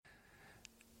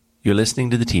You're listening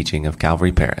to the teaching of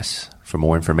Calvary Paris. For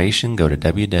more information, go to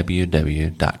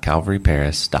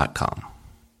www.calvaryparis.com.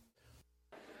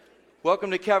 Welcome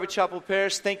to Calvary Chapel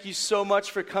Paris. Thank you so much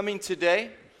for coming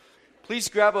today. Please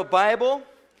grab a Bible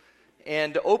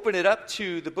and open it up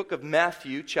to the book of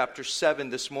Matthew, chapter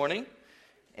 7 this morning.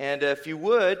 And if you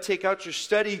would, take out your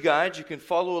study guide. You can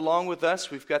follow along with us.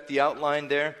 We've got the outline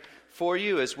there for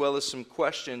you, as well as some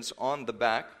questions on the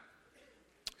back.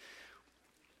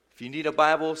 If you need a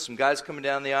Bible, some guys coming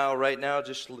down the aisle right now,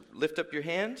 just lift up your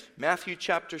hand. Matthew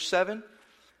chapter 7.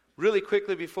 Really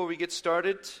quickly before we get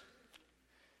started,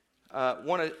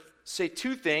 want to say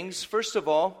two things. First of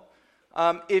all,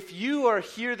 if you are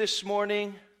here this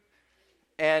morning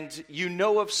and you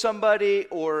know of somebody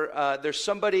or there's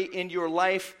somebody in your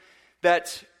life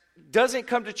that doesn't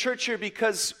come to church here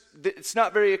because it's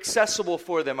not very accessible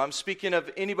for them. I'm speaking of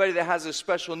anybody that has a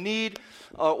special need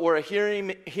or a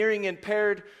hearing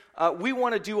impaired. We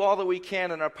want to do all that we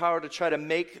can in our power to try to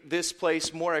make this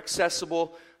place more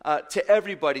accessible to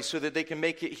everybody so that they can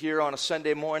make it here on a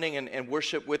Sunday morning and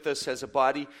worship with us as a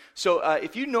body. So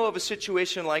if you know of a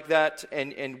situation like that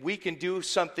and we can do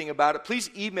something about it, please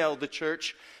email the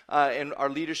church and our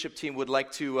leadership team would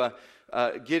like to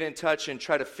get in touch and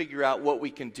try to figure out what we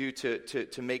can do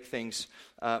to make things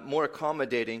more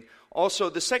accommodating. Also,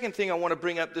 the second thing I want to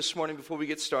bring up this morning before we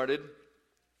get started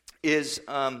is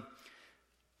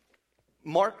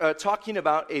talking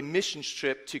about a missions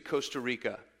trip to Costa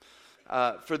Rica.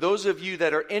 For those of you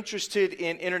that are interested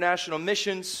in international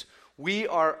missions, we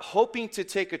are hoping to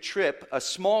take a trip, a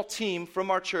small team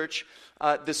from our church,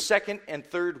 the second and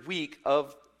third week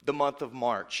of the month of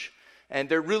March. And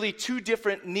there are really two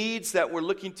different needs that we're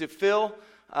looking to fill.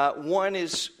 One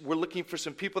is we're looking for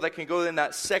some people that can go in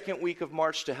that second week of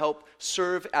March to help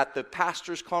serve at the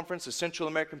Pastors Conference, the Central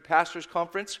American Pastors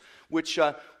Conference, which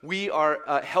we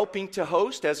are helping to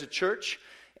host as a church.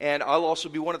 And I'll also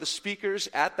be one of the speakers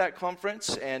at that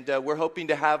conference. And we're hoping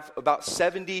to have about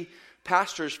 70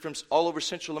 pastors from all over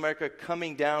Central America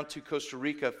coming down to Costa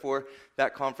Rica for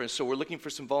that conference. So we're looking for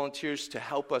some volunteers to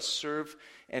help us serve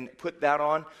and put that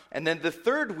on. And then the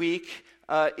third week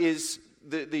is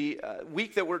the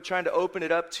week that we're trying to open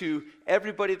it up to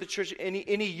everybody at the church,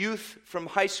 any youth from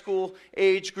high school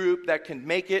age group that can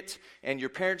make it, and your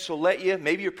parents will let you.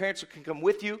 Maybe your parents can come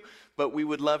with you, but we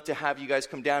would love to have you guys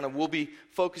come down, and we'll be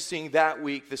focusing that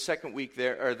week, the second week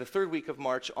there, or the third week of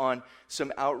March, on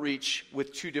some outreach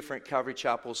with two different Calvary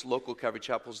chapels, local Calvary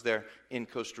chapels there in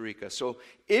Costa Rica. So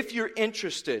if you're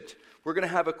interested, we're going to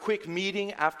have a quick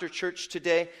meeting after church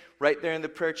today, right there in the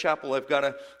prayer chapel. I've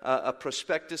got a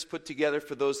prospectus put together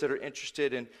for those that are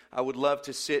interested, and I would love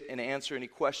to sit and answer any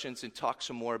questions and talk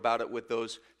some more about it with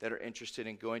those that are interested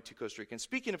in going to Costa Rica. And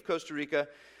speaking of Costa Rica,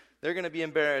 they're going to be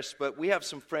embarrassed, but we have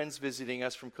some friends visiting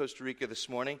us from Costa Rica this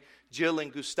morning, Jill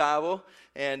and Gustavo,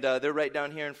 and they're right down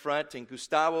here in front. And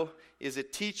Gustavo is a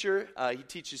teacher. He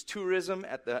teaches tourism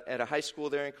at a high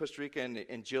school there in Costa Rica,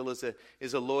 and Jill is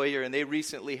a lawyer. And they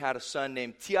recently had a son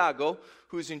named Tiago,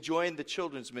 who's enjoying the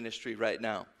children's ministry right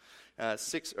now,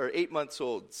 6 or 8 months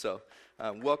old. So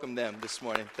welcome them this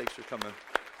morning. Thanks for coming.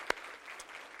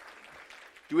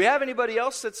 Do we have anybody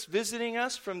else that's visiting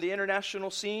us from the international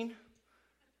scene?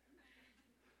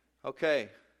 Okay,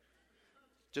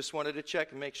 just wanted to check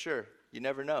and make sure. You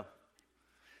never know.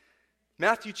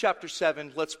 Matthew chapter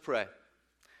 7, let's pray.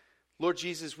 Lord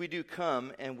Jesus, we do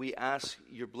come and we ask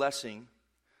your blessing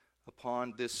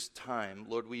upon this time.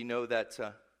 Lord, we know that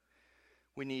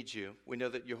we need you. We know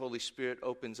that your Holy Spirit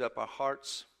opens up our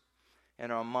hearts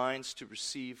and our minds to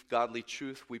receive godly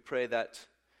truth. We pray that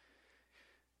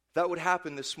would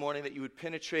happen this morning, that you would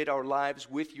penetrate our lives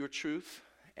with your truth.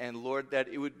 And Lord, that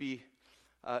it would be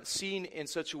seen in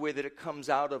such a way that it comes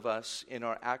out of us in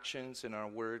our actions, in our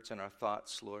words, and our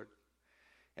thoughts, Lord.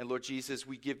 And Lord Jesus,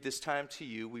 we give this time to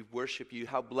you. We worship you.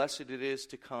 How blessed it is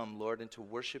to come, Lord, and to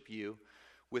worship you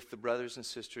with the brothers and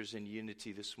sisters in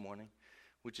unity this morning.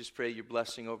 We just pray your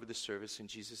blessing over the service. In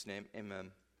Jesus' name,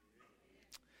 amen.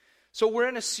 So we're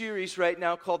in a series right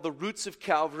now called The Roots of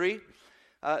Calvary,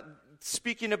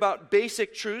 speaking about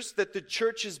basic truths that the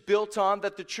church is built on,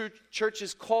 that the church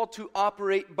is called to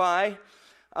operate by.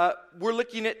 We're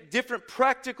looking at different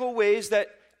practical ways that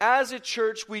as a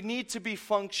church we need to be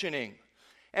functioning.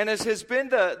 And as has been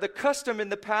the custom in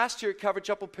the past here at Calvary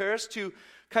Chapel Paris to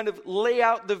kind of lay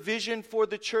out the vision for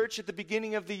the church at the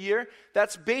beginning of the year,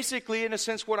 that's basically, in a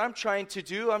sense, what I'm trying to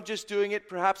do. I'm just doing it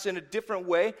perhaps in a different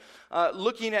way,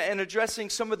 looking at and addressing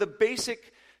some of the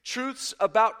basic truths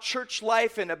about church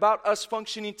life and about us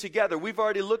functioning together. We've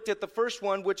already looked at the first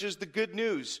one, which is the good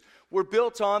news. We're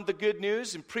built on the good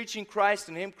news and preaching Christ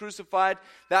and Him crucified.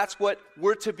 That's what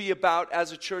we're to be about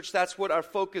as a church. That's what our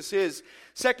focus is.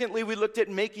 Secondly, we looked at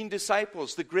making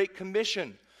disciples, the Great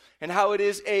Commission, and how it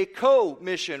is a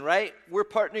co-mission, right? We're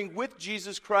partnering with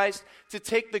Jesus Christ to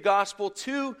take the gospel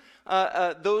to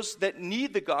those that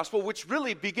need the gospel, which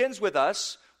really begins with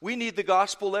us. We need the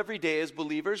gospel every day as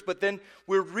believers, but then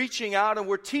we're reaching out and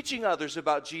we're teaching others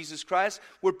about Jesus Christ.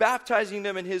 We're baptizing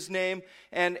them in His name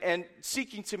and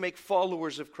seeking to make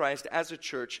followers of Christ as a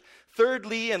church.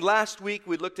 Thirdly, and last week,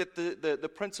 we looked at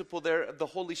the principle there of the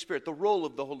Holy Spirit, the role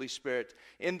of the Holy Spirit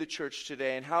in the church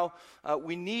today, and how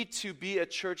we need to be a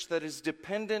church that is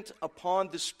dependent upon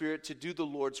the Spirit to do the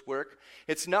Lord's work.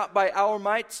 It's not by our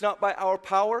might, it's not by our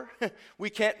power.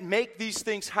 We can't make these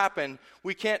things happen.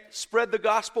 We can't spread the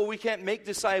gospel, we can't make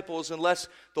disciples unless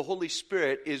the Holy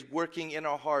Spirit is working in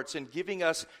our hearts and giving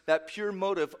us that pure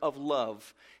motive of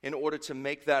love in order to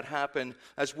make that happen,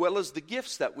 as well as the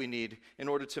gifts that we need in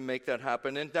order to make that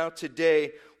happen. And now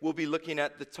today, we'll be looking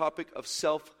at the topic of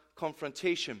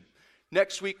self-confrontation.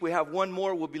 Next week, we have one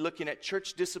more. We'll be looking at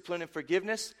church discipline and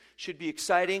forgiveness. Should be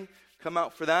exciting. Come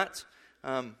out for that.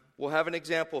 We'll have an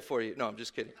example for you. No, I'm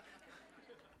just kidding.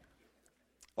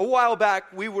 A while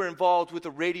back, we were involved with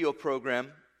a radio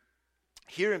program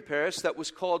here in Paris that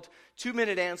was called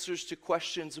 2-Minute Answers to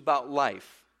Questions About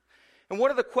Life. And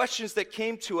one of the questions that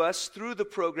came to us through the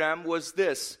program was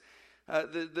this.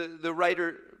 The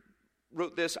writer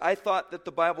wrote this: I thought that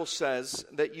the Bible says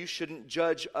that you shouldn't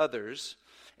judge others,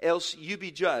 else you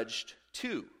be judged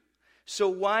too. So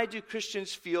why do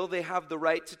Christians feel they have the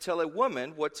right to tell a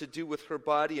woman what to do with her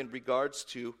body in regards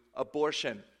to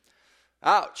abortion?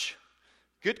 Ouch.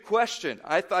 Good question.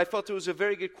 I felt it was a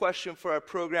very good question for our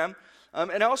program.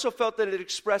 And I also felt that it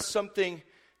expressed something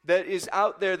that is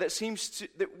out there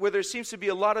where there seems to be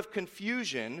a lot of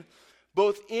confusion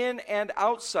both in and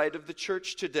outside of the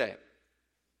church today.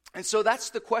 And so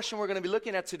that's the question we're going to be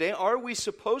looking at today. Are we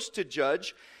supposed to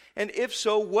judge? And if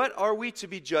so, what are we to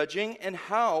be judging, and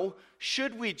how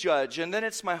should we judge? And then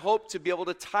it's my hope to be able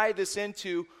to tie this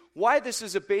into why this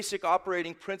is a basic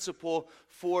operating principle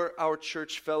for our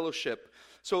church fellowship.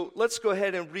 So let's go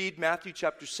ahead and read Matthew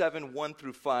chapter 7, 1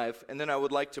 through 5, and then I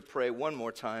would like to pray one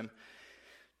more time.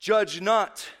 Judge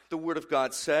not, the Word of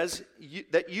God says,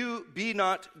 that you be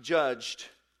not judged.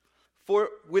 For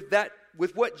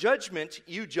with what judgment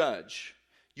you judge,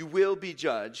 you will be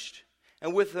judged.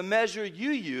 And with the measure you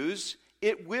use,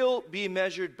 it will be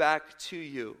measured back to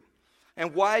you.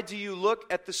 And why do you look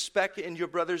at the speck in your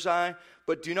brother's eye,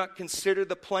 but do not consider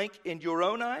the plank in your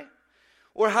own eye?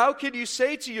 Or how can you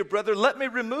say to your brother, let me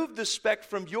remove the speck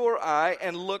from your eye,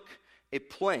 and look, a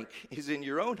plank is in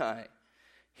your own eye?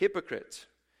 Hypocrite.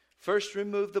 First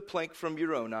remove the plank from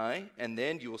your own eye, and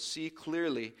then you will see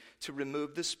clearly to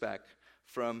remove the speck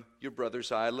from your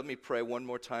brother's eye. Let me pray one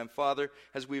more time. Father,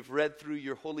 as we've read through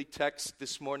your holy text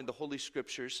this morning, the Holy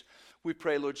Scriptures, we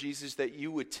pray, Lord Jesus, that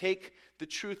you would take the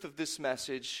truth of this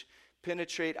message,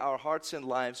 penetrate our hearts and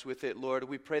lives with it, Lord.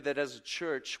 We pray that as a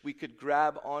church, we could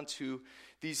grab onto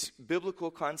these biblical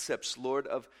concepts, Lord,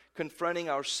 of confronting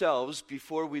ourselves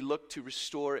before we look to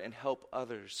restore and help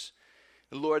others.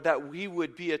 Lord, that we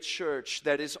would be a church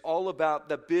that is all about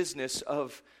the business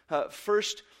of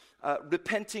first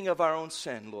repenting of our own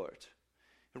sin, Lord,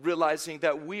 realizing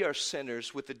that we are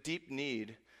sinners with a deep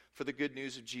need for the good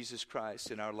news of Jesus Christ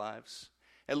in our lives.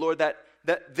 And Lord, that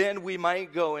then we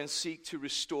might go and seek to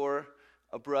restore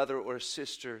a brother or a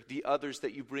sister, the others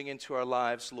that you bring into our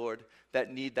lives, Lord,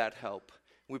 that need that help.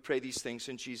 We pray these things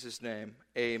in Jesus' name.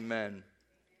 Amen.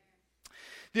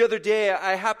 The other day,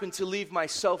 I happened to leave my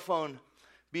cell phone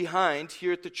behind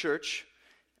here at the church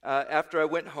after I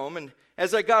went home. And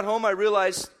as I got home, I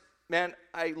realized, man,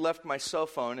 I left my cell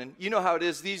phone. And you know how it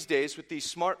is these days with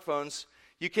these smartphones.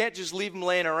 You can't just leave them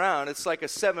laying around. It's like a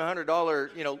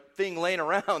 $700 thing laying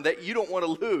around that you don't want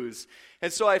to lose.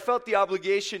 And so I felt the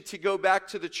obligation to go back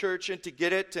to the church and to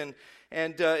get it. And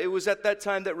it was at that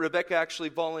time that Rebecca actually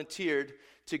volunteered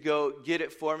to go get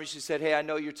it for me. She said, hey, I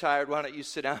know you're tired. Why don't you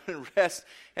sit down and rest?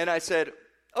 And I said,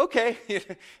 okay.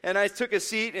 And I took a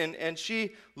seat, and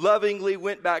she lovingly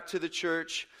went back to the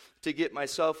church to get my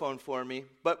cell phone for me.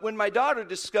 But when my daughter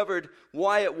discovered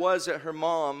why it was that her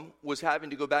mom was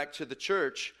having to go back to the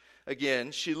church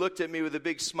again, she looked at me with a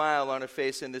big smile on her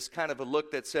face and this kind of a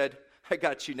look that said, I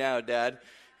got you now, Dad.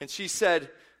 And she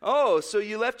said, oh, so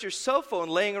you left your cell phone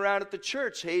laying around at the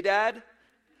church, hey, Dad?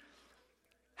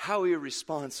 How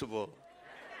irresponsible.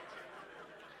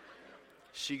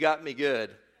 She got me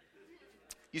good.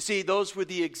 You see, those were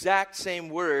the exact same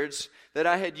words that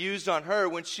I had used on her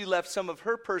when she left some of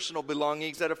her personal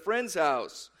belongings at a friend's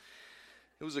house.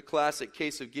 It was a classic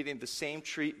case of getting the same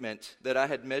treatment that I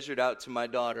had measured out to my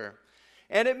daughter.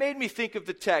 And it made me think of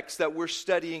the text that we're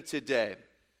studying today.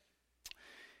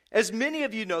 As many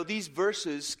of you know, these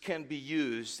verses can be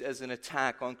used as an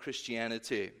attack on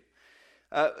Christianity.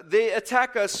 They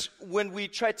attack us when we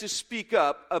try to speak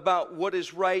up about what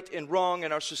is right and wrong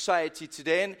in our society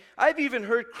today. And I've even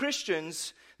heard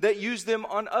Christians that use them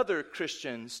on other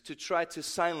Christians to try to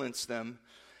silence them.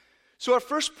 So our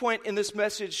first point in this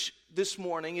message this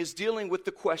morning is dealing with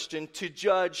the question, to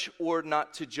judge or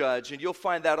not to judge. And you'll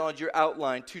find that on your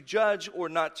outline, to judge or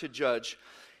not to judge.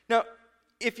 Now,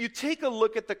 if you take a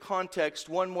look at the context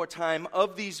one more time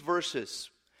of these verses,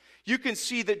 you can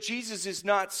see that Jesus is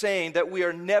not saying that we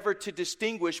are never to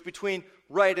distinguish between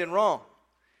right and wrong.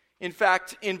 In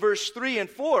fact, in verse 3 and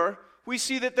 4, we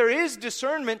see that there is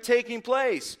discernment taking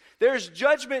place. There's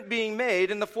judgment being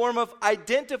made in the form of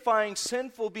identifying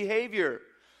sinful behavior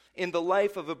in the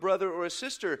life of a brother or a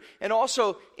sister. And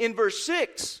also in verse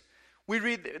 6, we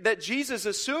read that Jesus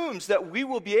assumes that we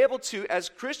will be able to, as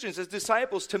Christians, as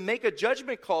disciples, to make a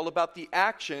judgment call about the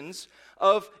actions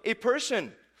of a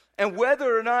person and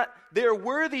whether or not they are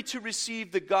worthy to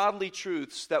receive the godly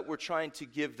truths that we're trying to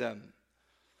give them.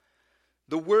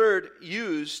 The word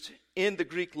used in the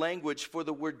Greek language for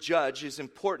the word judge is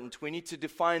important. We need to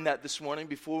define that this morning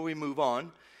before we move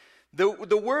on.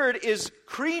 The word is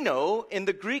krino in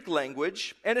the Greek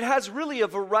language, and it has really a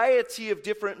variety of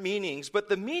different meanings. But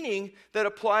the meaning that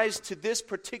applies to this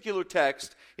particular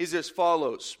text is as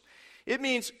follows. It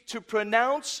means to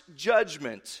pronounce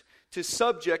judgment, to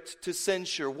subject to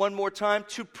censure. One more time,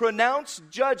 to pronounce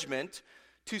judgment,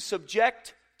 to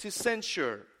subject to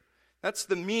censure. That's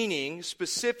the meaning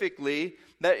specifically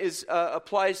that is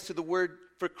applies to the word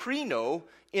for krino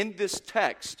in this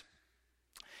text.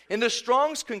 In the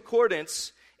Strong's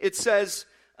Concordance, it says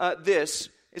this.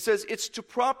 It says it's to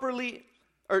properly,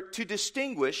 or to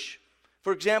distinguish,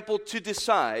 for example, to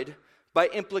decide, by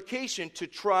implication, to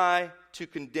try, to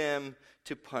condemn,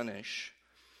 to punish.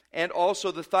 And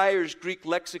also the Thayer's Greek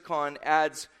lexicon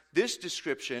adds this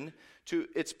description to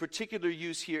its particular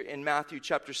use here in Matthew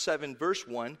chapter 7, verse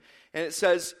 1. And it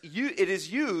says, it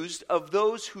is used of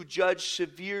those who judge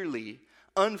severely,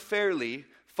 unfairly,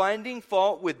 finding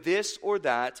fault with this or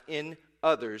that in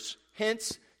others,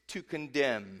 hence to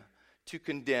condemn. To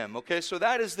condemn. Okay, so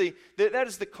that is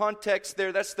the context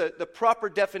there. That's the proper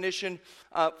definition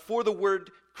for the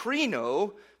word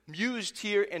krino used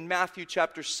here in Matthew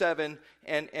chapter 7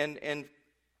 and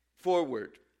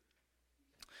forward.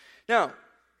 Now,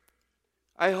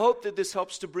 I hope that this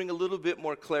helps to bring a little bit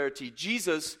more clarity.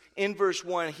 Jesus, in verse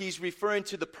 1, he's referring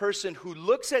to the person who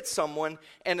looks at someone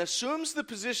and assumes the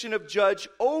position of judge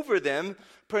over them,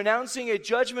 pronouncing a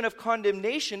judgment of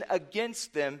condemnation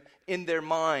against them in their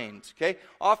mind. Okay?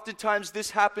 Oftentimes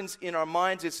this happens in our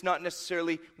minds. It's not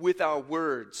necessarily with our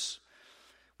words.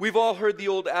 We've all heard the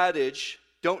old adage,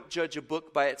 don't judge a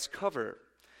book by its cover.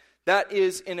 That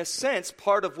is, in a sense,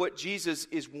 part of what Jesus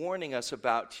is warning us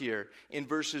about here in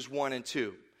verses 1 and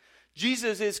 2.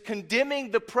 Jesus is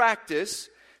condemning the practice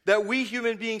that we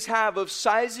human beings have of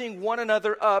sizing one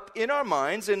another up in our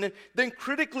minds and then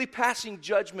critically passing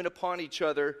judgment upon each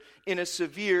other in a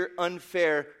severe,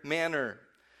 unfair manner.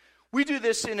 We do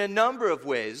this in a number of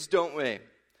ways, don't we?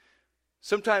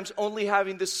 Sometimes only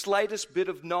having the slightest bit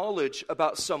of knowledge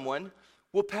about someone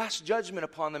will pass judgment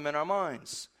upon them in our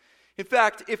minds. In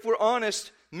fact, if we're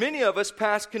honest, many of us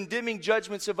pass condemning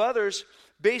judgments of others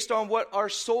based on what are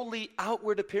solely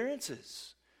outward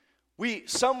appearances. We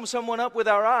sum someone up with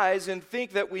our eyes and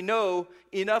think that we know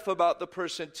enough about the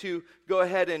person to go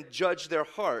ahead and judge their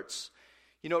hearts.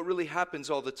 You know, it really happens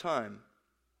all the time.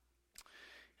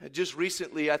 Just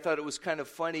recently, I thought it was kind of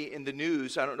funny in the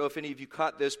news. I don't know if any of you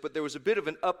caught this, but there was a bit of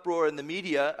an uproar in the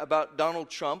media about Donald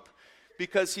Trump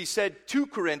because he said 2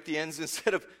 Corinthians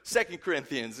instead of 2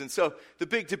 Corinthians. And so the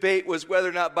big debate was whether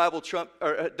or not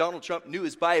Donald Trump knew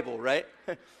his Bible, right?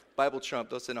 Bible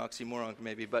Trump, that's an oxymoron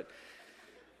maybe,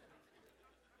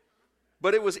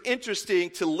 but it was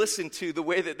interesting to listen to the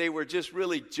way that they were just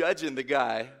really judging the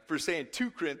guy for saying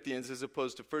 2 Corinthians as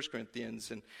opposed to 1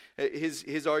 Corinthians. And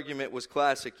his argument was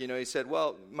classic. You know, he said,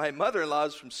 well, my mother-in-law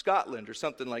is from Scotland or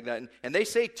something like that. And they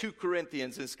say 2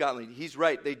 Corinthians in Scotland. He's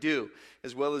right, they do,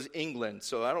 as well as England.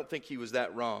 So I don't think he was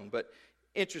that wrong. But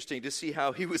interesting to see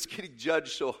how he was getting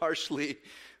judged so harshly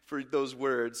for those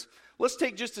words. Let's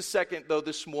take just a second, though,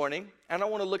 this morning. And I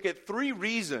want to look at 3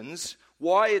 reasons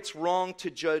why it's wrong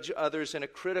to judge others in a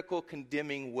critical,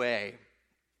 condemning way.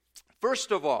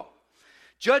 First of all,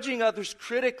 judging others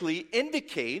critically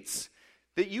indicates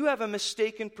that you have a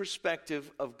mistaken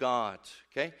perspective of God.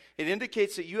 Okay? It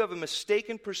indicates that you have a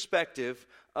mistaken perspective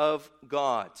of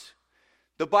God.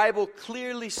 The Bible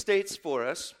clearly states for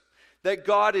us that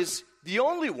God is the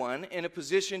only one in a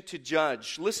position to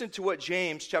judge. Listen to what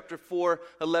James chapter 4,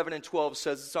 11 and 12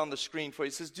 says. It's on the screen for you.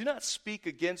 It says, "Do not speak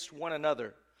against one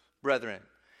another, brethren.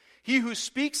 He who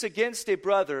speaks against a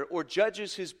brother or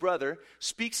judges his brother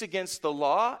speaks against the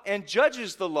law and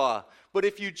judges the law. But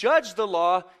if you judge the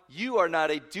law, you are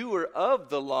not a doer of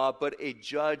the law, but a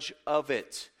judge of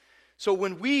it." So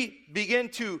when we begin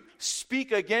to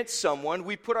speak against someone,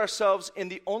 we put ourselves in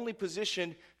the only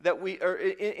position that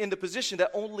in the position that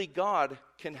only God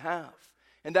can have.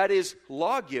 And that is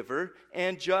lawgiver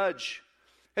and judge.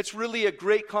 It's really a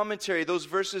great commentary, those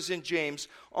verses in James,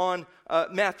 on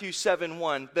Matthew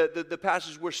 7:1, the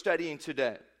passage we're studying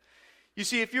today. You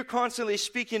see, if you're constantly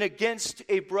speaking against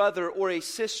a brother or a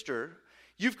sister,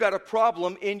 you've got a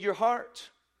problem in your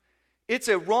heart. It's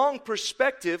a wrong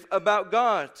perspective about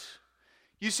God.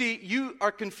 You see, you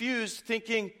are confused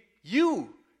thinking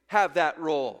you have that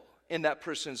role in that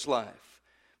person's life.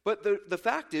 But the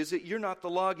fact is that you're not the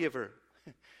lawgiver.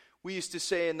 We used to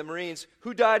say in the Marines,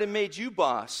 who died and made you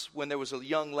boss, when there was a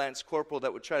young lance corporal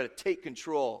that would try to take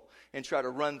control and try to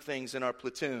run things in our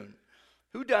platoon?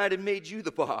 Who died and made you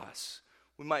the boss?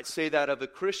 We might say that of a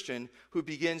Christian who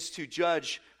begins to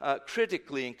judge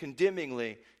critically and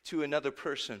condemningly to another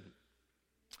person.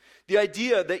 The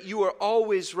idea that you are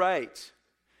always right.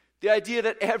 The idea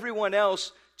that everyone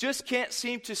else just can't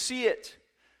seem to see it.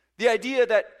 The idea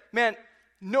that, man,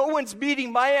 no one's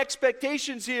meeting my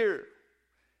expectations here.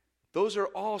 Those are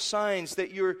all signs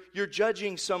that you're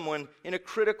judging someone in a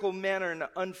critical manner, in an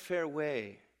unfair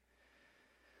way.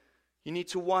 You need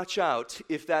to watch out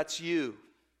if that's you.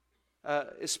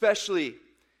 Especially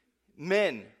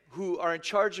men who are in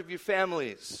charge of your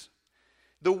families.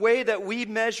 The way that we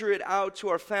measure it out to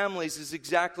our families is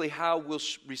exactly how we'll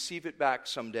receive it back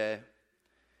someday.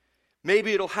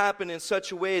 Maybe it'll happen in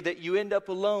such a way that you end up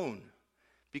alone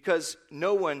because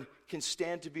no one can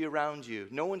stand to be around you.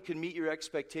 No one can meet your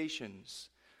expectations.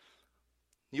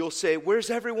 You'll say, where's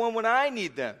everyone when I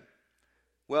need them?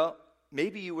 Well,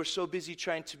 maybe you were so busy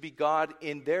trying to be God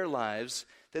in their lives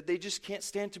that they just can't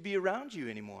stand to be around you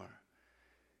anymore.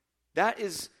 That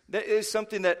is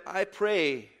something that I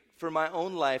pray for my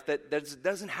own life that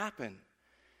doesn't happen.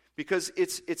 Because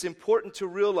it's important to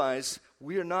realize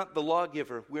we are not the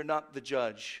lawgiver, we're not the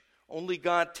judge. Only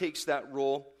God takes that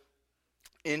role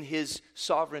in His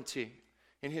sovereignty,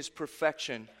 in His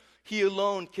perfection. He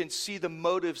alone can see the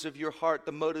motives of your heart,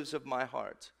 the motives of my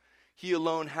heart. He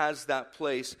alone has that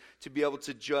place to be able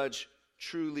to judge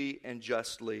truly and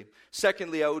justly.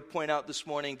 Secondly, I would point out this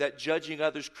morning that judging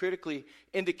others critically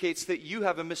indicates that you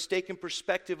have a mistaken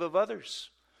perspective of others.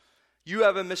 You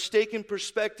have a mistaken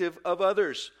perspective of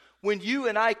others. When you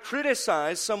and I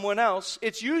criticize someone else,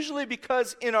 it's usually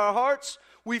because in our hearts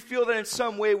we feel that in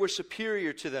some way we're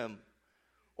superior to them,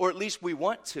 or at least we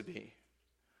want to be.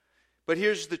 But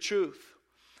here's the truth.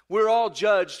 We're all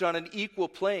judged on an equal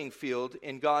playing field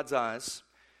in God's eyes.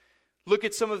 Look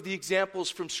at some of the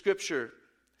examples from Scripture.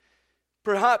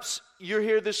 Perhaps you're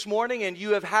here this morning and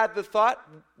you have had the thought,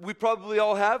 we probably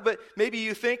all have, but maybe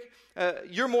you think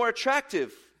you're more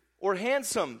attractive or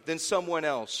handsome than someone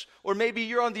else. Or maybe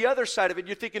you're on the other side of it.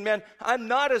 You're thinking, man, I'm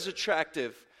not as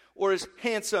attractive or as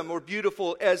handsome or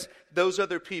beautiful as those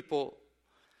other people.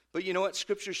 But you know what?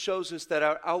 Scripture shows us that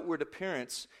our outward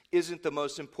appearance isn't the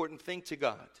most important thing to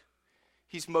God.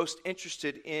 He's most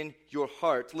interested in your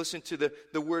heart. Listen to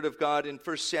the word of God in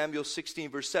 1 Samuel 16,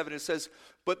 verse 7. It says,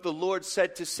 "But the Lord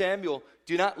said to Samuel,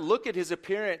 do not look at his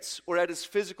appearance or at his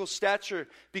physical stature,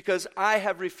 because I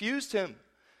have refused him.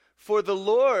 For the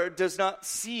Lord does not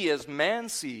see as man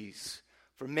sees.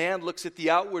 For man looks at the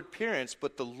outward appearance,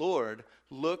 but the Lord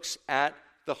looks at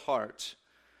the heart."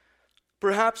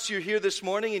 Perhaps you're here this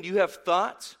morning and you have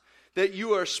thought that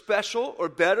you are special or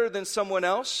better than someone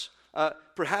else.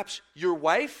 Perhaps your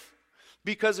wife,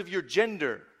 because of your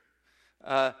gender.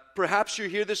 Perhaps you're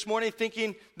here this morning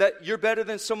thinking that you're better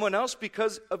than someone else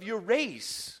because of your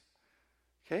race.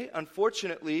 Okay,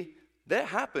 unfortunately, that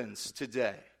happens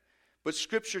today. But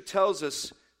Scripture tells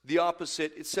us the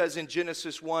opposite. It says in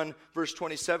Genesis 1, verse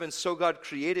 27, "So God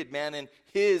created man in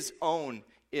His own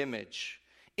image.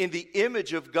 In the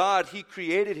image of God, He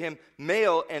created him,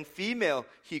 male and female,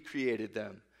 He created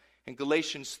them." In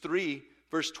Galatians 3,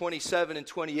 verse 27 and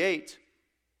 28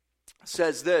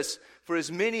 says this, "For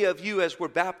as many of you as were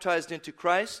baptized into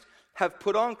Christ have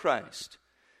put on Christ.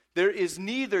 There is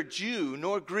neither Jew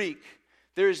nor Greek.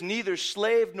 There is neither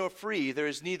slave nor free. There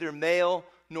is neither male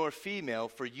nor female,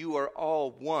 for you are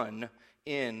all one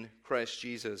in Christ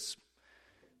Jesus."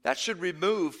 That should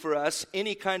remove for us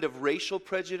any kind of racial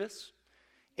prejudice,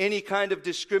 any kind of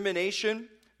discrimination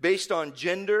based on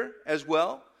gender as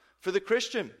well for the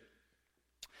Christian.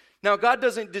 Now, God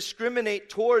doesn't discriminate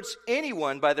towards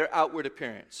anyone by their outward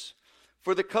appearance,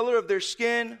 for the color of their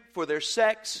skin, for their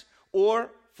sex,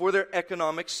 or for their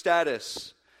economic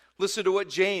status. Listen to what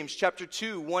James chapter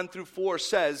 2, 1 through 4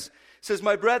 says. It says,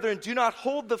 "My brethren, do not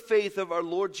hold the faith of our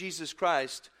Lord Jesus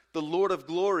Christ, the Lord of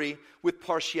glory, with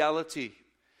partiality.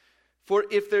 For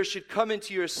if there should come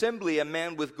into your assembly a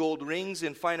man with gold rings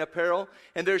and fine apparel,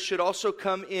 and there should also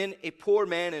come in a poor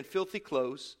man in filthy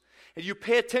clothes, and you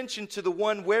pay attention to the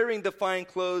one wearing the fine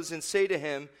clothes and say to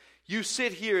him, 'You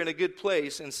sit here in a good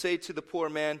place,' and say to the poor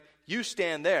man, 'You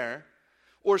stand there,'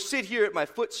 or 'Sit here at my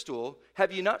footstool,'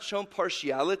 have you not shown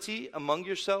partiality among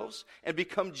yourselves and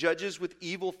become judges with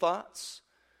evil thoughts?"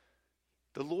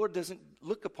 The Lord doesn't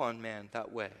look upon man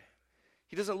that way.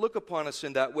 He doesn't look upon us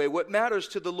in that way. What matters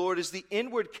to the Lord is the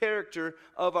inward character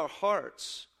of our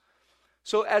hearts.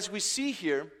 So as we see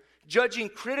here, judging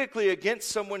critically against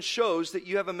someone shows that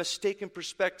you have a mistaken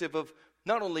perspective of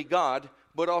not only God,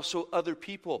 but also other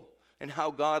people and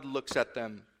how God looks at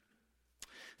them.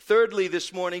 Thirdly,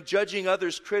 this morning, judging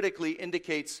others critically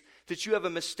indicates that you have a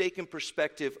mistaken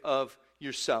perspective of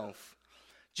yourself.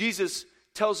 Jesus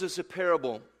tells us a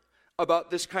parable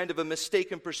about this kind of a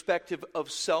mistaken perspective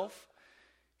of self,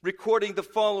 recording the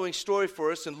following story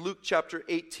for us in Luke chapter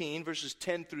 18, verses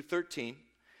 10 through 13.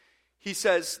 He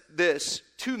says this,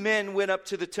 "Two men went up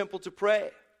to the temple to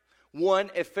pray, one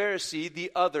a Pharisee,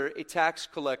 the other a tax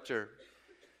collector.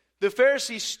 The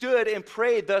Pharisee stood and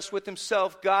prayed thus with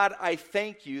himself, 'God, I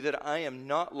thank you that I am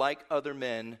not like other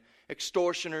men,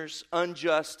 extortioners,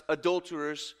 unjust,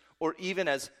 adulterers, or even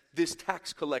as this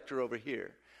tax collector over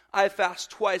here. I fast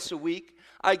twice a week.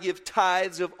 I give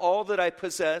tithes of all that I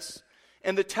possess.'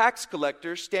 And the tax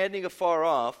collector, standing afar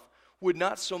off, would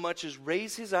not so much as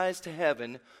raise his eyes to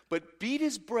heaven, but beat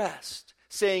his breast,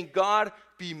 saying, 'God,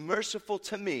 be merciful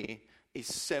to me, a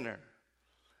sinner.'"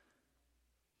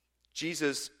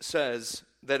 Jesus says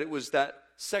that it was that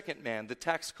second man, the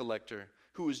tax collector,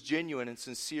 who was genuine and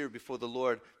sincere before the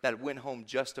Lord, that went home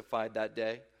justified that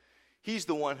day. He's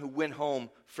the one who went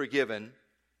home forgiven.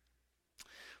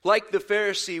 Like the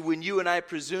Pharisee, when you and I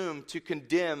presume to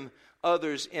condemn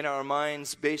others in our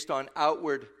minds based on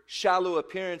outward, shallow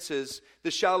appearances,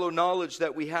 the shallow knowledge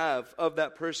that we have of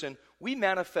that person, we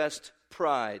manifest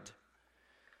pride.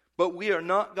 But we are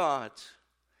not God.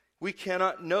 We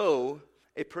cannot know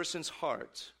a person's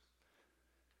heart.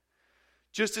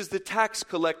 Just as the tax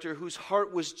collector, whose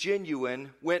heart was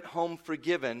genuine, went home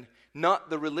forgiven, not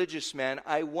the religious man,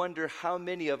 I wonder how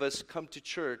many of us come to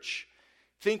church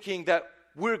thinking that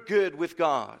we're good with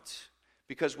God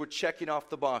because we're checking off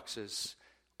the boxes.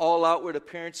 All outward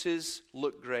appearances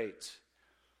look great.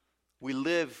 We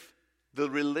live the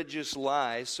religious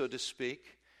lie, so to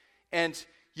speak, and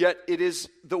yet it is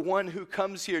the one who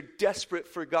comes here desperate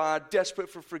for God, desperate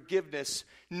for forgiveness,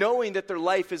 knowing that their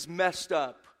life is messed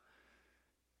up.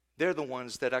 They're the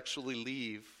ones that actually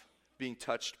leave being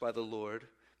touched by the Lord,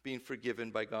 being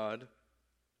forgiven by God.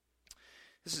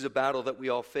 This is a battle that we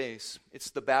all face.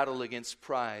 It's the battle against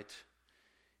pride.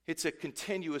 It's a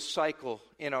continuous cycle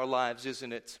in our lives,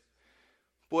 isn't it?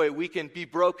 Boy, we can be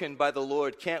broken by the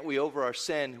Lord, can't we, over our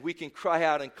sin? We can cry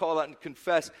out and call out and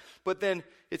confess. But then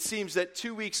it seems that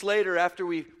 2 weeks later, after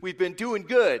we've been doing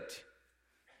good,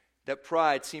 that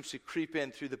pride seems to creep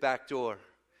in through the back door.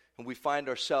 And we find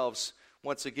ourselves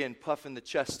once again puffing the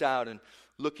chest out and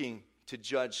looking to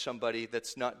judge somebody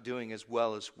that's not doing as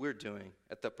well as we're doing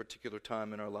at that particular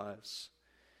time in our lives.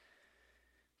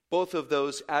 Both of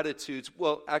those attitudes,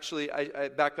 well, actually, I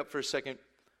back up for a second.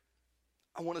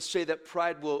 I want to say that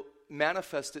pride will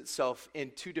manifest itself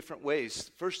in two different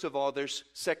ways. First of all, there's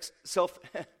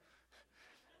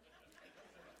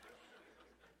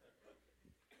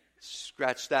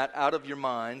scratch that out of your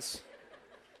minds.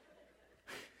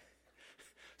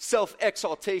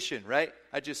 Self-exaltation, right?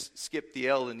 I just skipped the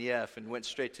L and the F and went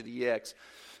straight to the EX.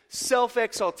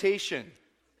 Self-exaltation.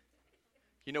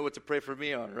 You know what to pray for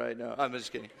me on right now. I'm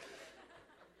just kidding.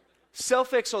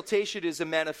 Self-exaltation is a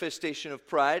manifestation of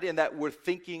pride in that we're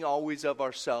thinking always of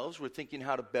ourselves. We're thinking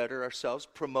how to better ourselves,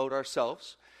 promote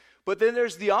ourselves. But then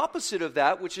there's the opposite of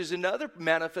that, which is another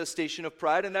manifestation of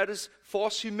pride, and that is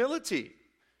false humility.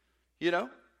 You know?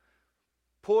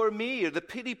 Poor me, or the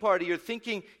pity party. You're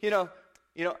thinking,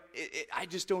 I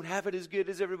just don't have it as good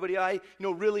as everybody.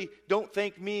 Really don't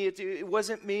thank me. It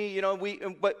wasn't me.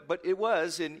 But it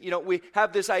was. And we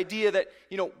have this idea that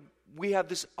we have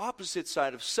this opposite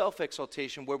side of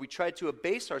self-exaltation where we try to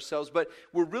abase ourselves, but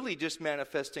we're really just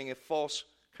manifesting a false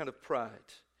kind of pride.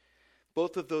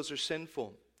 Both of those are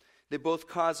sinful. They both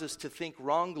cause us to think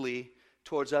wrongly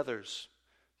towards others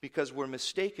because we're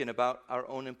mistaken about our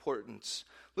own importance.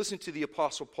 Listen to the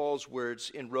Apostle Paul's words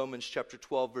in Romans chapter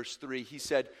 12, verse 3. He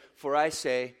said, "For I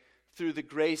say, through the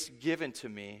grace given to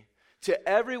me, to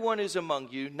everyone who's among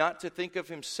you, not to think of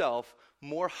himself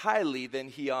more highly than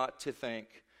he ought to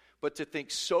think, but to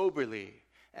think soberly,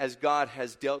 as God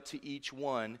has dealt to each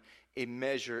one a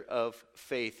measure of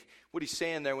faith." What he's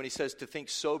saying there when he says to think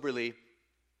soberly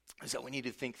is that we need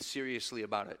to think seriously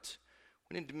about it.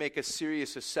 We need to make a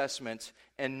serious assessment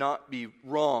and not be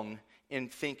wrong in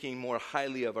thinking more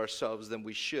highly of ourselves than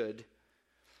we should.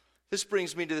 This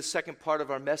brings me to the second part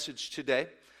of our message today,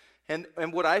 and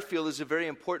what I feel is a very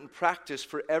important practice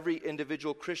for every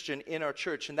individual Christian in our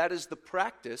church, and that is the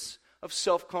practice of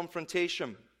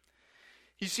self-confrontation.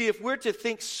 You see, if we're to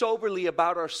think soberly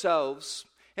about ourselves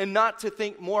and not to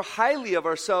think more highly of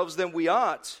ourselves than we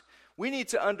ought, we need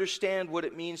to understand what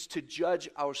it means to judge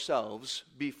ourselves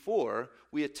before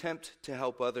we attempt to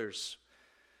help others.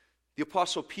 The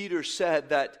Apostle Peter said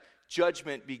that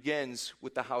judgment begins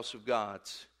with the house of God.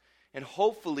 And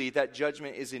hopefully that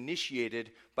judgment is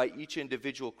initiated by each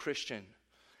individual Christian.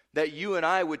 That you and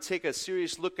I would take a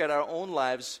serious look at our own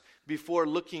lives before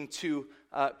looking to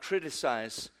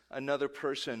criticize another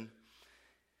person.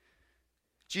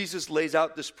 Jesus lays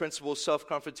out this principle of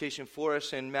self-confrontation for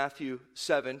us in Matthew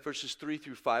 7, verses 3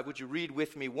 through 5. Would you read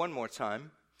with me one more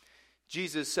time?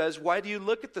 Jesus says, "Why do you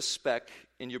look at the speck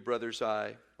in your brother's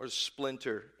eye, or the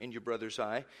splinter in your brother's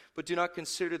eye, but do not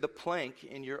consider the plank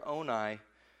in your own eye?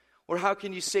 Or how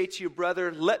can you say to your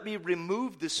brother, 'Let me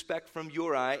remove the speck from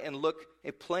your eye,' and look,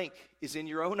 a plank is in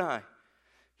your own eye?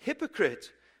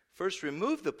 Hypocrite! First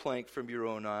remove the plank from your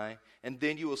own eye, and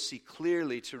then you will see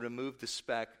clearly to remove the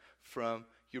speck from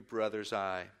your brother's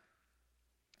eye."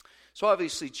 So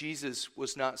obviously Jesus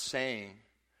was not saying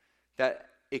that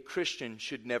a Christian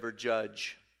should never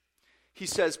judge. He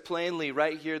says plainly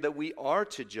right here that we are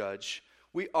to judge,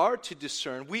 we are to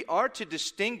discern, we are to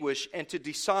distinguish and to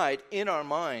decide in our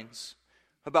minds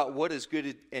about what is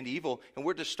good and evil. And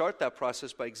we're to start that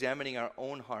process by examining our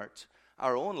own heart,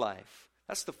 our own life.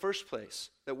 That's the first place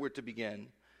that we're to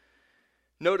begin.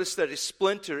 Notice that a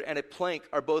splinter and a plank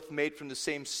are both made from the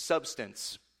same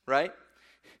substance, right?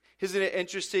 Isn't it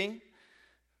interesting?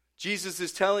 Jesus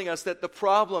is telling us that the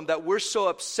problem that we're so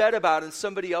upset about in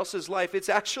somebody else's life, it's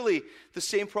actually the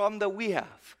same problem that we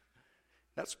have.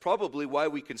 That's probably why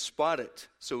we can spot it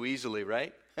so easily,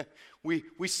 right?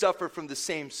 We suffer from the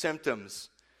same symptoms.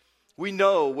 We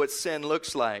know what sin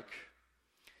looks like.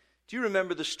 Do you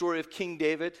remember the story of King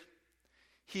David?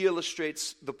 He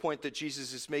illustrates the point that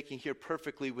Jesus is making here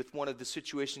perfectly with one of the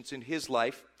situations in his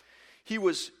life. He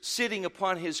was sitting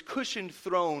upon his cushioned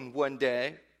throne one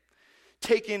day,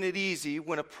 taking it easy,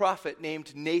 when a prophet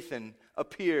named Nathan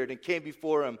appeared and came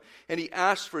before him, and he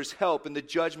asked for his help in the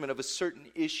judgment of a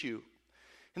certain issue.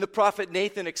 And the prophet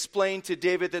Nathan explained to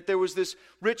David that there was this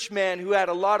rich man who had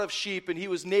a lot of sheep, and he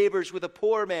was neighbors with a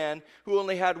poor man who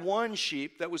only had one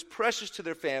sheep that was precious to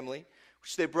their family,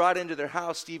 which they brought into their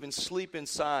house to even sleep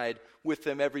inside with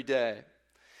them every day.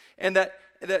 And that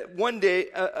one day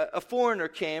a foreigner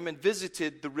came and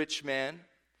visited the rich man,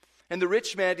 and the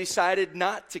rich man decided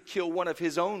not to kill one of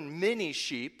his own many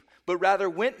sheep, but rather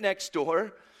went next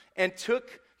door and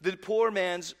took the poor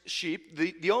man's sheep,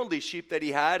 the only sheep that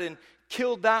he had, and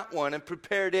killed that one and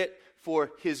prepared it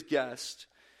for his guest.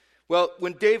 Well,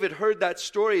 when David heard that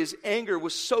story, his anger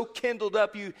was so kindled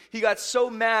up, he got so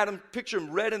mad, and picture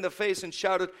him red in the face, and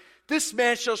shouted, "This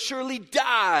man shall surely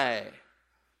die."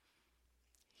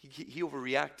 He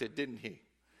overreacted, didn't he?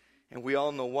 And we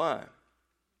all know why.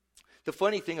 The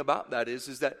funny thing about that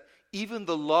is that even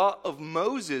the law of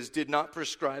Moses did not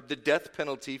prescribe the death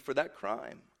penalty for that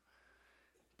crime.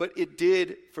 But it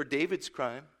did for David's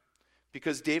crime,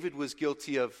 because David was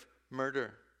guilty of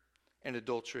murder and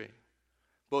adultery,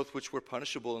 both which were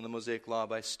punishable in the Mosaic law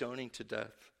by stoning to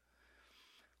death.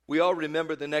 We all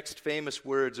remember the next famous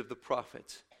words of the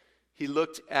prophet. He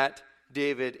looked at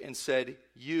David and said,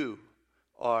 "You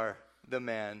are the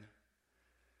man."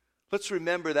 Let's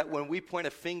remember that when we point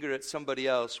a finger at somebody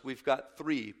else, we've got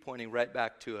three pointing right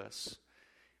back to us.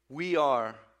 We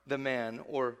are the man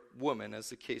or woman, as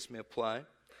the case may apply.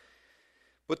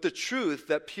 But the truth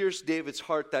that pierced David's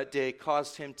heart that day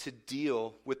caused him to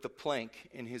deal with the plank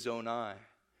in his own eye.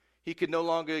 He could no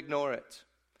longer ignore it.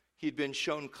 He'd been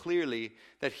shown clearly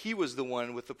that he was the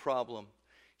one with the problem.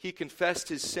 He confessed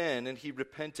his sin and he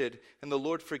repented, and the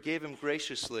Lord forgave him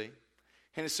graciously.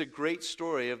 And it's a great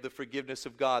story of the forgiveness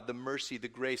of God, the mercy, the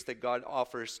grace that God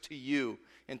offers to you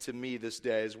and to me this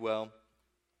day as well.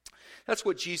 That's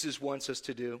what Jesus wants us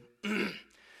to do.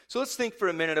 So let's think for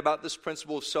a minute about this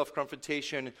principle of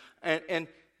self-confrontation and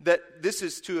that this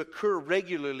is to occur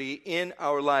regularly in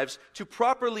our lives. To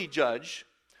properly judge,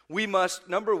 we must,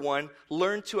 number one,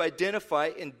 learn to identify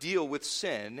and deal with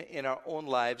sin in our own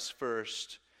lives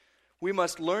first. We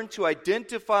must learn to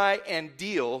identify and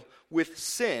deal with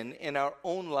sin in our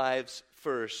own lives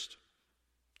first.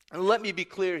 And let me be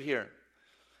clear here.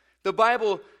 The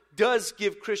Bible does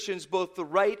give Christians both the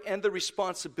right and the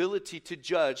responsibility to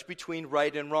judge between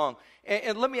right and wrong.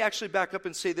 And let me actually back up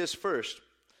and say this first.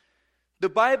 The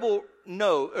Bible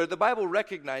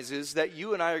recognizes that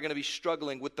you and I are going to be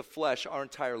struggling with the flesh our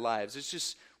entire lives. It's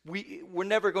just, we're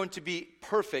never going to be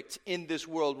perfect in this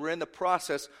world. We're in the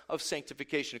process of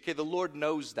sanctification. Okay, the Lord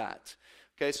knows that.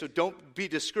 Okay, so don't be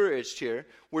discouraged here.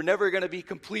 We're never going to be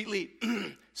completely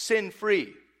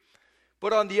sin-free.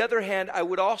 But on the other hand, I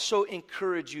would also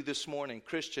encourage you this morning,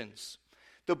 Christians.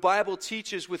 The Bible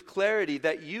teaches with clarity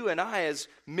that you and I, as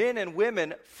men and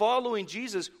women following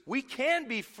Jesus, we can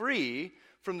be free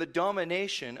from the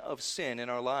domination of sin in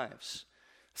our lives.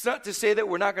 It's not to say that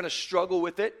we're not going to struggle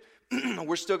with it.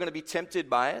 We're still going to be tempted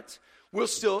by it. We'll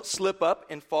still slip up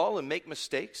and fall and make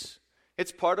mistakes.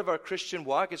 It's part of our Christian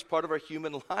walk. It's part of our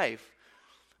human life.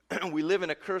 We live in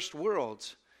a cursed world.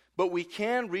 But we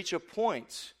can reach a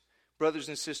point, brothers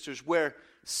and sisters, where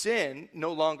sin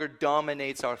no longer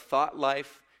dominates our thought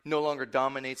life, no longer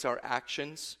dominates our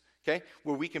actions, okay?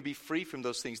 Where we can be free from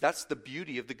those things. That's the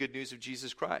beauty of the good news of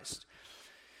Jesus Christ.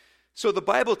 So the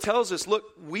Bible tells us, look,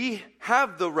 we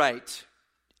have the right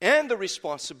and the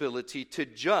responsibility to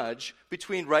judge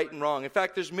between right and wrong. In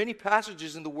fact, there's many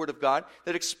passages in the Word of God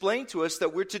that explain to us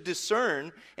that we're to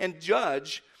discern and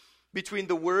judge between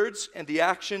the words and the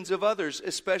actions of others,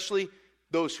 especially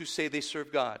those who say they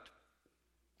serve God.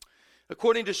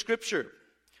 According to Scripture,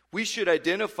 we should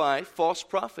identify false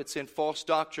prophets and false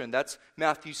doctrine. That's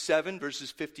Matthew 7,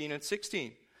 verses 15 and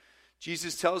 16.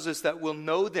 Jesus tells us that we'll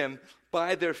know them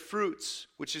by their fruits,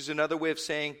 which is another way of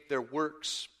saying their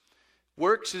works.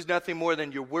 Works is nothing more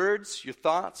than your words, your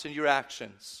thoughts, and your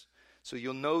actions. So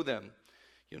you'll know them.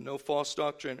 You'll know false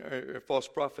doctrine or false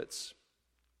prophets.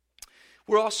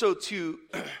 We're also to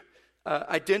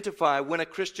identify when a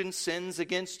Christian sins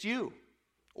against you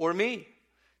or me.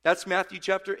 That's Matthew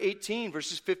chapter 18,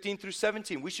 verses 15 through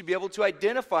 17. We should be able to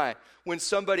identify when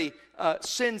somebody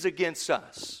sins against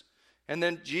us. And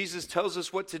then Jesus tells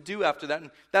us what to do after that.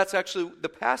 And that's actually the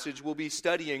passage we'll be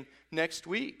studying next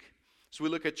week. So we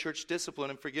look at church discipline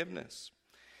and forgiveness.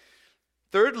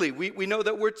 Thirdly, we know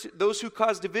that those who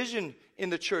cause division in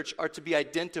the church are to be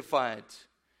identified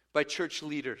by church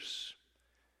leaders.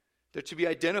 They're to be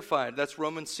identified. That's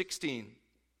Romans 16.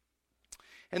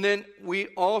 And then we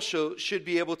also should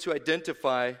be able to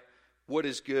identify what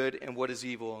is good and what is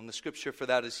evil. And the scripture for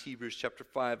that is Hebrews chapter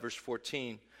 5, verse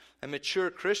 14. A mature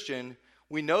Christian,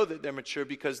 we know that they're mature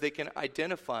because they can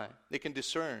identify, they can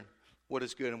discern what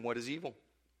is good and what is evil.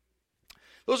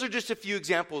 Those are just a few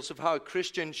examples of how a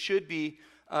Christian should be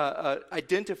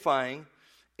identifying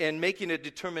and making a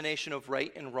determination of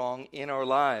right and wrong in our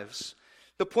lives.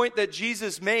 The point that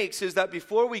Jesus makes is that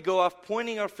before we go off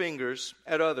pointing our fingers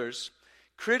at others,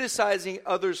 criticizing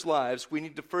others' lives, we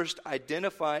need to first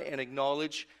identify and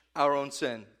acknowledge our own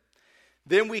sin.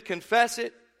 Then we confess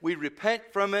it, we repent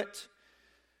from it.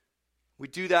 We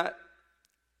do that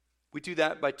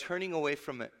by turning away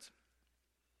from it.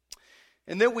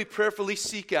 And then we prayerfully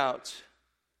seek out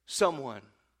someone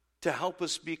to help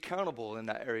us be accountable in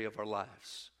that area of our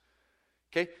lives.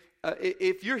 Okay?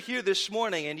 If you're here this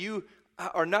morning and you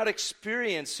are not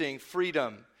experiencing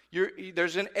freedom,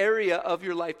 there's an area of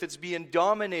your life that's being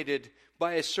dominated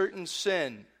by a certain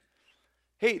sin.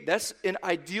 Hey, that's an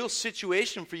ideal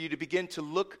situation for you to begin to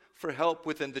look for help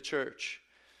within the church.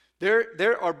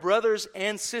 There are brothers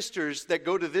and sisters that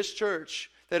go to this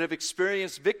church that have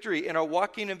experienced victory and are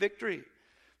walking in victory.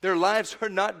 Their lives are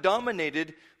not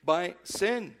dominated by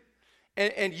sin.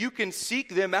 And you can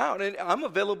seek them out. And I'm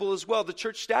available as well. The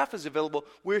church staff is available.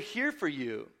 We're here for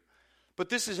you. But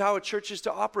this is how a church is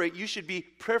to operate. You should be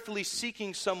prayerfully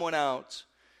seeking someone out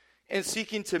and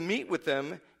seeking to meet with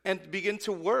them and begin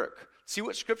to work. See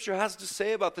what Scripture has to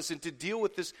say about this and to deal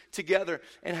with this together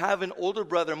and have an older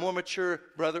brother, more mature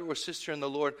brother or sister in the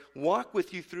Lord walk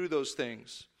with you through those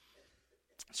things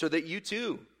so that you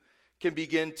too can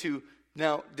begin to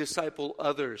now disciple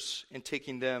others and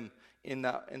taking them in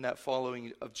that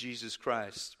following of Jesus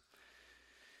Christ.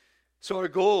 So our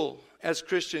goal as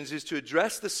Christians is to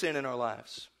address the sin in our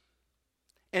lives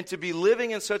and to be living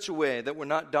in such a way that we're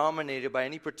not dominated by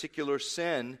any particular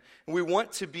sin. And we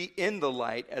want to be in the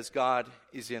light as God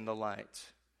is in the light.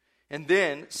 And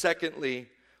then, secondly,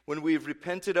 when we've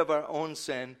repented of our own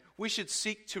sin, we should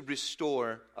seek to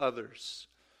restore others.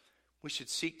 We should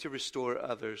seek to restore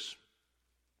others.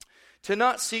 To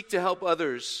not seek to help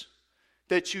others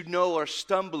that you know are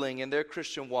stumbling in their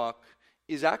Christian walk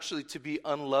is actually to be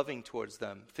unloving towards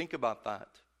them. Think about that.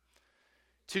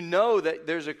 To know that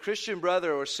there's a Christian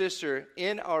brother or sister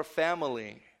in our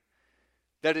family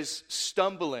that is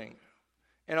stumbling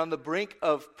and on the brink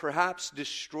of perhaps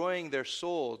destroying their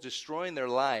soul, destroying their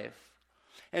life,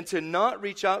 and to not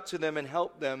reach out to them and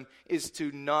help them is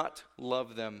to not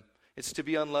love them. It's to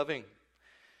be unloving.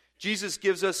 Jesus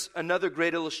gives us another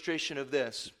great illustration of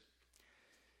this.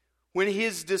 When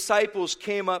his disciples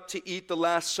came up to eat the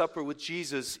Last Supper with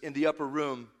Jesus in the upper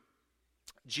room,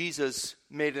 Jesus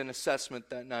made an assessment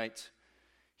that night.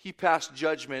 He passed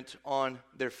judgment on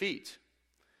their feet.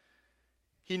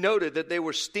 He noted that they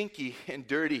were stinky and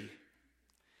dirty.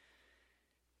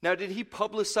 Now, did he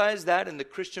publicize that in the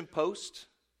Christian Post?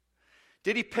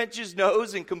 Did he pinch his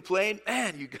nose and complain,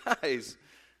 man, you guys,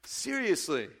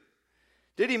 seriously?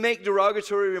 Did he make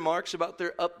derogatory remarks about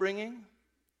their upbringing?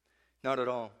 Not at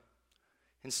all.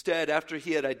 Instead, after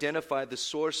he had identified the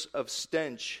source of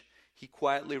stench, he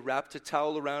quietly wrapped a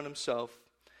towel around himself,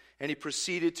 and he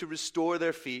proceeded to restore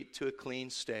their feet to a clean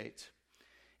state.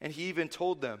 And he even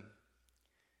told them,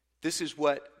 this is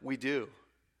what we do.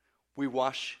 We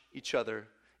wash each other,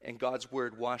 and God's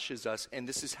word washes us, and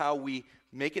this is how we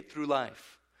make it through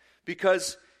life.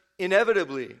 Because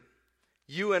inevitably,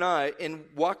 you and I, in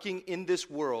walking in this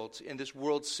world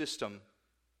system,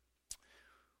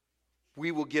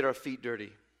 we will get our feet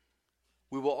dirty.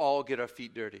 We will all get our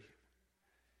feet dirty.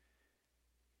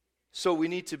 So we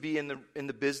need to be in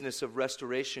the business of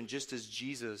restoration, just as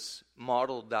Jesus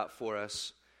modeled that for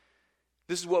us.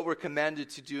 This is what we're commanded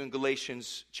to do in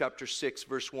Galatians chapter 6,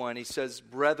 verse 1. He says,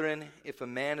 "Brethren, if a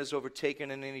man is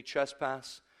overtaken in any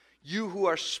trespass, you who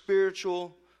are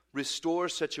spiritual, restore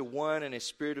such a one in a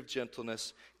spirit of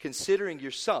gentleness, considering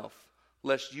yourself,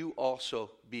 lest you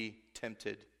also be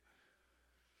tempted."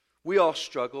 We all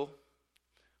struggle.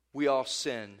 We all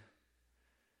sin.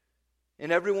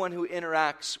 And everyone who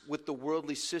interacts with the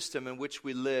worldly system in which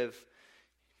we live,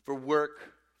 for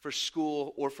work, for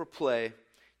school, or for play,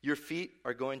 your feet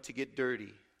are going to get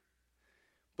dirty.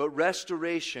 But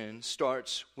restoration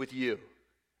starts with you.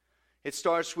 It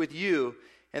starts with you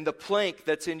and the plank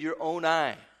that's in your own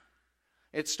eye.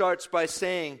 It starts by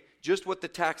saying just what the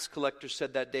tax collector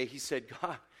said that day. He said,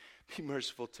 "God, be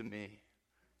merciful to me,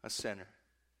 a sinner."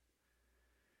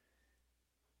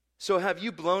 So have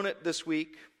you blown it this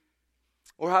week?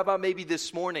 Or how about maybe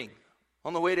this morning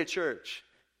on the way to church?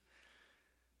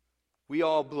 We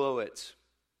all blow it.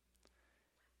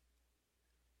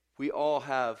 We all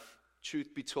have,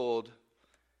 truth be told,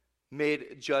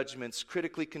 made judgments,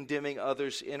 critically condemning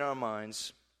others in our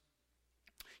minds.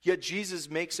 Yet Jesus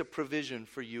makes a provision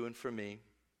for you and for me.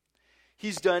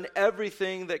 He's done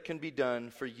everything that can be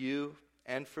done for you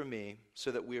and for me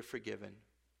so that we are forgiven.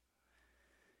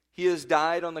 He has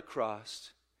died on the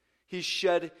cross. He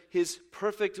shed his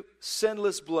perfect,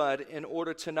 sinless blood in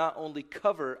order to not only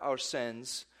cover our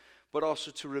sins, but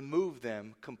also to remove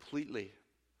them completely,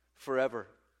 forever.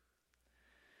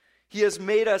 He has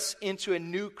made us into a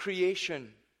new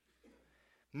creation,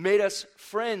 made us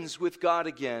friends with God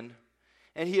again,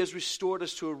 and he has restored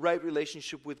us to a right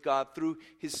relationship with God through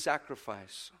his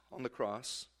sacrifice on the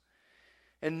cross.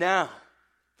 And now,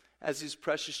 as his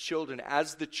precious children,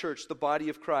 as the church, the body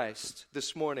of Christ,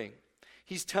 this morning,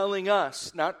 he's telling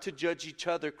us not to judge each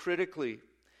other critically.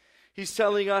 He's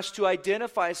telling us to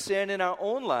identify sin in our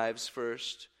own lives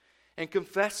first and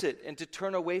confess it and to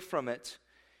turn away from it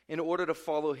in order to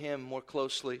follow him more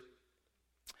closely.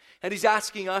 And he's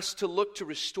asking us to look to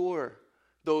restore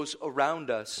those around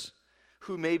us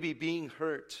who may be being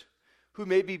hurt, who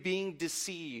may be being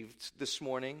deceived this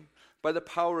morning by the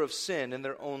power of sin in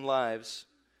their own lives.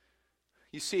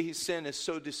 You see, sin is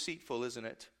so deceitful, isn't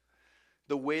it?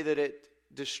 The way that it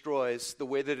destroys, the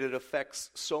way that it affects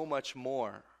so much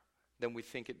more than we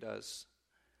think it does.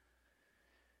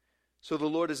 So the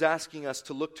Lord is asking us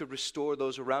to look to restore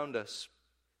those around us.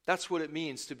 That's what it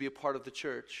means to be a part of the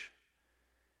church.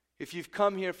 If you've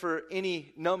come here for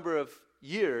any number of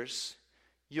years,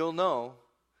 you'll know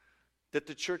that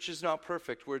the church is not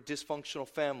perfect. We're a dysfunctional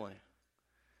family.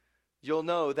 You'll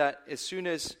know that as soon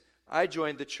as I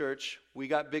joined the church, we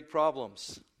got big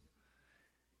problems.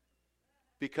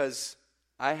 Because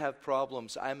I have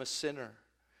problems. I'm a sinner.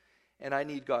 And I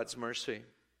need God's mercy.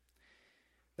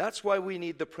 That's why we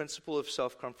need the principle of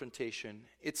self-confrontation.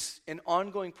 It's an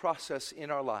ongoing process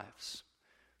in our lives.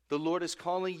 The Lord is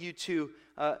calling you to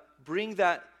bring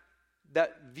that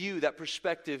view, that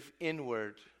perspective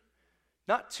inward.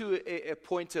 Not to a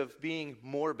point of being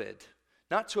morbid.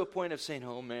 Not to a point of saying,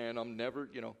 oh man, I'm never,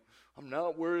 I'm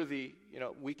not worthy.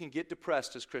 We can get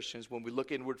depressed as Christians when we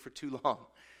look inward for too long.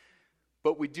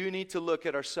 But we do need to look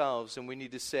at ourselves, and we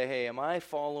need to say, hey, am I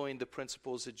following the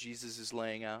principles that Jesus is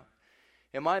laying out?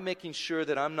 Am I making sure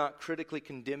that I'm not critically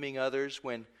condemning others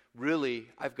when really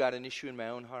I've got an issue in my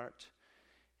own heart?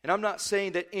 And I'm not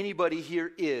saying that anybody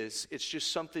here is. It's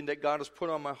just something that God has put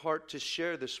on my heart to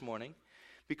share this morning.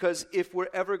 Because if we're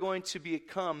ever going to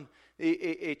become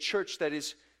a church that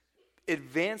is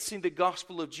advancing the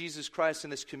gospel of Jesus Christ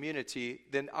in this community,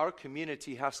 then our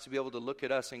community has to be able to look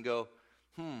at us and go,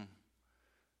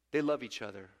 they love each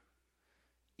other.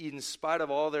 In spite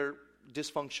of all their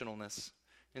dysfunctionalness,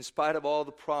 in spite of all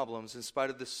the problems, in spite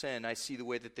of the sin, I see the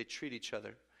way that they treat each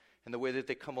other and the way that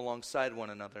they come alongside one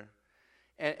another.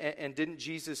 And didn't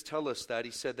Jesus tell us that?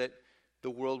 He said that the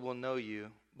world will know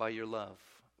you by your love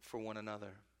for one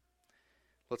another.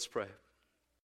 Let's pray.